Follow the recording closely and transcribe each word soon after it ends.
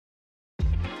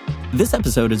This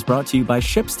episode is brought to you by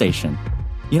ShipStation.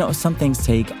 You know, some things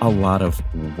take a lot of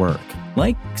work,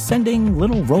 like sending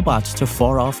little robots to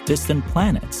far-off distant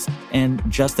planets. And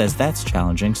just as that's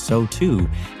challenging, so too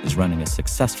is running a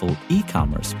successful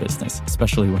e-commerce business,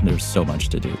 especially when there's so much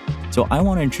to do. So I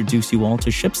want to introduce you all to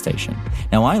ShipStation.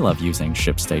 Now, I love using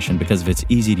ShipStation because of its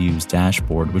easy-to-use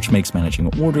dashboard, which makes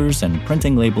managing orders and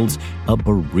printing labels a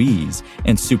breeze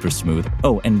and super smooth.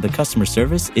 Oh, and the customer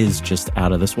service is just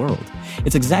out of this world.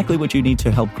 It's exactly what you need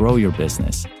to help grow your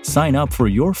business. Sign up for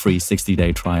your free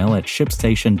 60-day trial at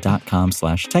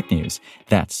shipstation.com/technews.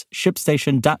 That's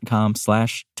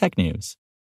shipstation.com/technews.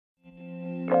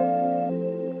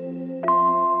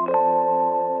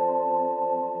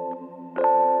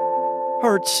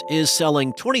 Hertz is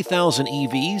selling 20,000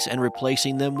 EVs and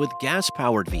replacing them with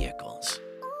gas-powered vehicles.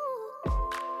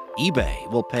 eBay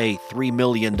will pay $3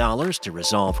 million to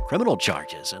resolve criminal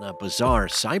charges in a bizarre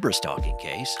cyber-stalking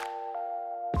case.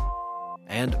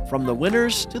 And from the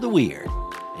winners to the weird,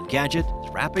 Engadget is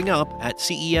wrapping up at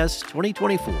CES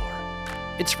 2024.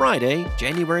 It's Friday,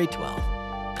 January 12th,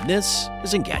 and this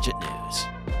is Engadget News.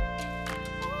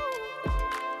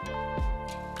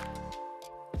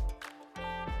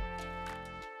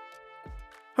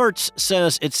 Hertz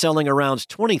says it's selling around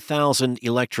 20,000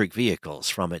 electric vehicles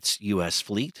from its U.S.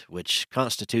 fleet, which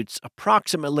constitutes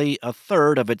approximately a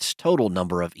third of its total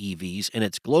number of EVs in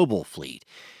its global fleet.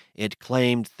 It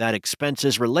claimed that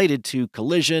expenses related to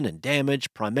collision and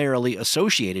damage primarily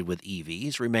associated with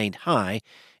EVs remained high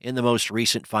in the most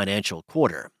recent financial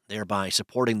quarter, thereby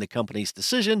supporting the company's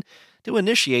decision to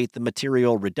initiate the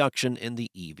material reduction in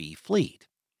the EV fleet.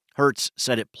 Hertz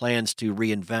said it plans to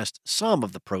reinvest some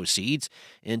of the proceeds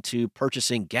into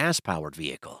purchasing gas-powered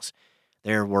vehicles.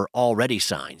 There were already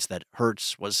signs that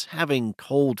Hertz was having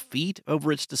cold feet over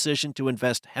its decision to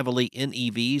invest heavily in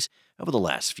EVs over the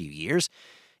last few years.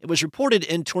 It was reported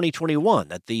in 2021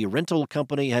 that the rental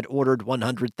company had ordered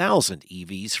 100,000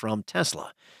 EVs from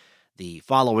Tesla. The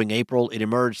following April, it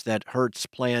emerged that Hertz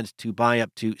planned to buy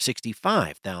up to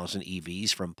 65,000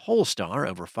 EVs from Polestar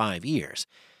over 5 years.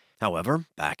 However,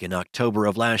 back in October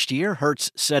of last year,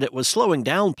 Hertz said it was slowing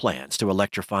down plans to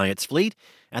electrify its fleet.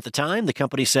 At the time, the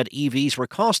company said EVs were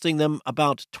costing them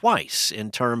about twice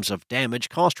in terms of damage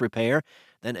cost repair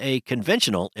than a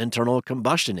conventional internal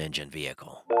combustion engine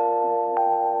vehicle.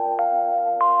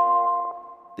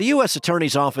 The U.S.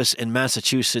 Attorney's Office in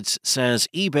Massachusetts says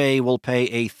eBay will pay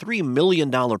a $3 million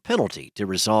penalty to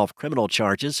resolve criminal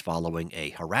charges following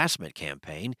a harassment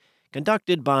campaign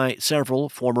conducted by several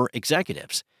former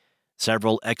executives.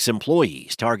 Several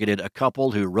ex-employees targeted a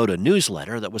couple who wrote a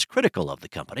newsletter that was critical of the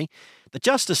company. The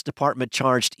Justice Department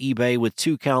charged eBay with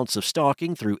 2 counts of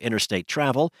stalking through interstate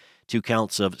travel, 2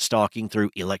 counts of stalking through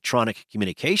electronic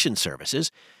communication services,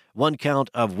 1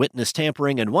 count of witness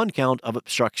tampering, and 1 count of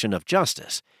obstruction of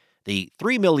justice. The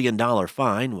 $3 million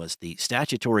fine was the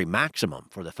statutory maximum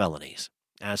for the felonies.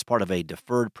 As part of a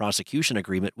deferred prosecution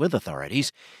agreement with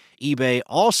authorities, eBay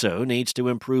also needs to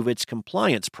improve its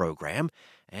compliance program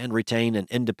and retain an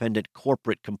independent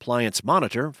corporate compliance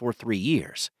monitor for 3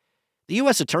 years. The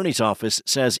U.S. Attorney's Office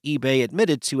says eBay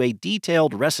admitted to a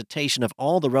detailed recitation of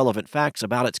all the relevant facts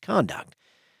about its conduct.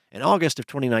 In August of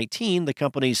 2019, the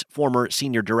company's former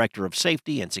senior director of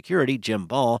safety and security, Jim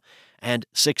Ball, and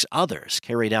 6 others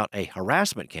carried out a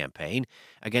harassment campaign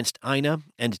against Ina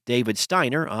and David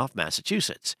Steiner of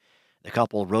Massachusetts. The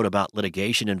couple wrote about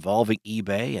litigation involving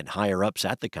eBay, and higher-ups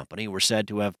at the company were said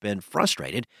to have been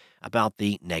frustrated about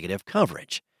the negative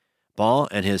coverage. Ball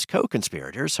and his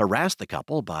co-conspirators harassed the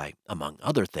couple by, among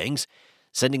other things,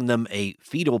 sending them a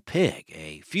fetal pig,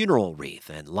 a funeral wreath,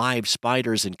 and live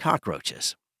spiders and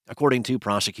cockroaches. According to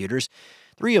prosecutors,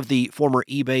 3 of the former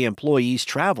eBay employees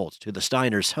traveled to the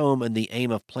Steiners' home in the aim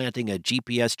of planting a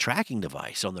GPS tracking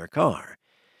device on their car.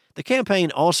 The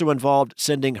campaign also involved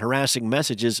sending harassing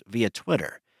messages via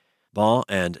Twitter. Ball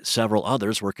and several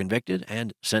others were convicted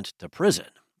and sent to prison.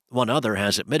 1 other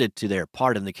has admitted to their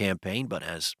part in the campaign but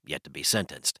has yet to be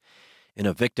sentenced. In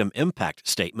a victim impact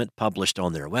statement published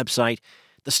on their website,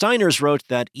 the Steiners wrote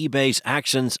that eBay's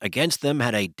actions against them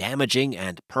had a damaging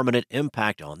and permanent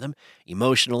impact on them,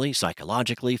 emotionally,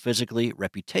 psychologically, physically,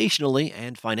 reputationally,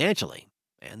 and financially,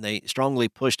 and they strongly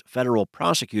pushed federal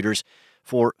prosecutors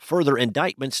for further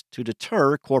indictments to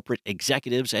deter corporate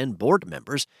executives and board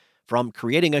members from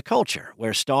creating a culture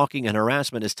where stalking and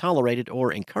harassment is tolerated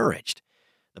or encouraged.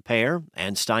 The pair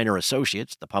and Steiner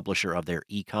Associates, the publisher of their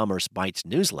e-commerce Bytes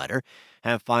newsletter,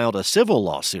 have filed a civil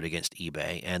lawsuit against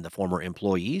eBay and the former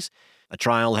employees. A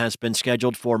trial has been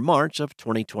scheduled for March of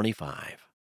 2025.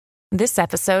 This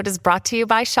episode is brought to you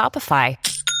by Shopify.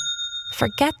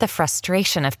 Forget the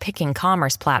frustration of picking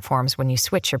commerce platforms when you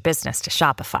switch your business to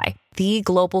Shopify, the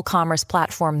global commerce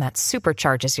platform that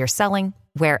supercharges your selling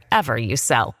wherever you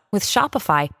sell. With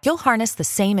Shopify, you'll harness the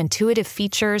same intuitive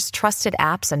features, trusted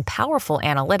apps, and powerful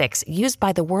analytics used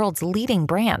by the world's leading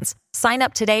brands. Sign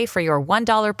up today for your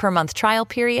 $1 per month trial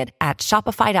period at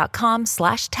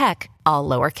shopify.com/tech, all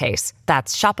lowercase.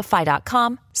 That's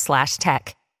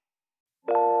shopify.com/tech.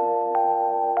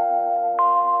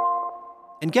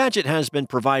 Engadget has been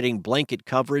providing blanket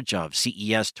coverage of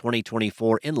CES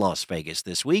 2024 in Las Vegas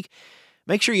this week.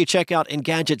 Make sure you check out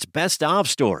Engadget's Best of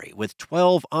story with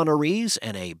 12 honorees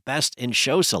and a Best in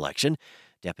Show selection.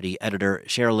 Deputy Editor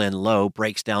Sherilyn Lowe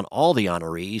breaks down all the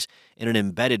honorees in an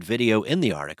embedded video in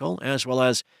the article, as well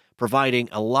as providing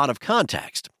a lot of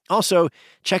context. Also,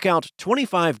 check out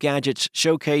 25 gadgets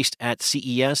showcased at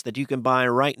CES that you can buy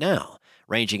right now,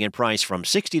 ranging in price from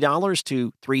 $60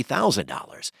 to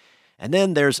 $3,000. And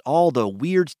then there's all the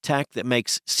weird tech that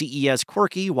makes CES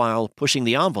quirky while pushing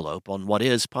the envelope on what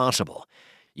is possible.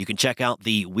 You can check out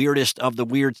the weirdest of the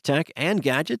weird tech and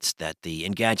gadgets that the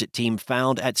Engadget team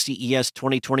found at CES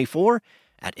 2024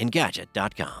 at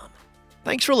Engadget.com.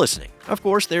 Thanks for listening. Of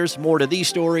course, there's more to these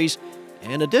stories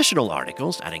and additional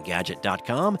articles at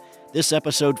Engadget.com. This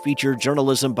episode featured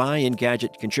journalism by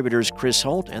Engadget contributors Chris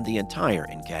Holt and the entire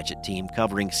Engadget team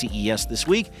covering CES this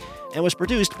week, and was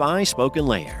produced by Spoken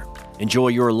Layer. Enjoy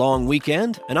your long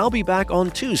weekend, and I'll be back on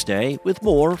Tuesday with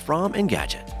more from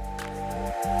Engadget.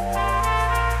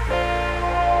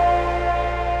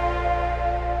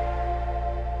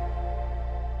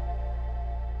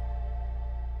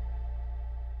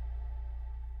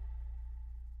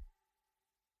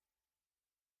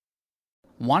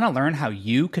 Want to learn how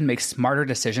you can make smarter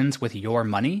decisions with your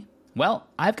money? Well,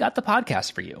 I've got the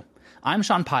podcast for you. I'm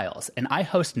Sean Piles, and I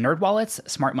host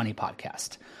NerdWallet's Smart Money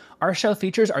Podcast. Our show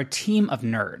features our team of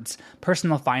nerds,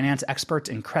 personal finance experts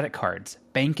in credit cards,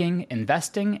 banking,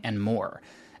 investing, and more.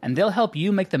 And they'll help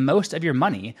you make the most of your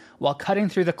money while cutting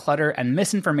through the clutter and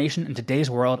misinformation in today's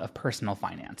world of personal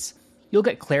finance. You'll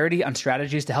get clarity on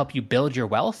strategies to help you build your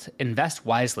wealth, invest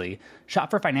wisely, shop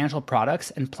for financial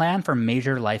products, and plan for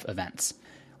major life events.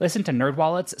 Listen to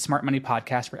NerdWallet's Smart Money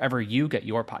Podcast wherever you get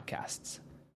your podcasts.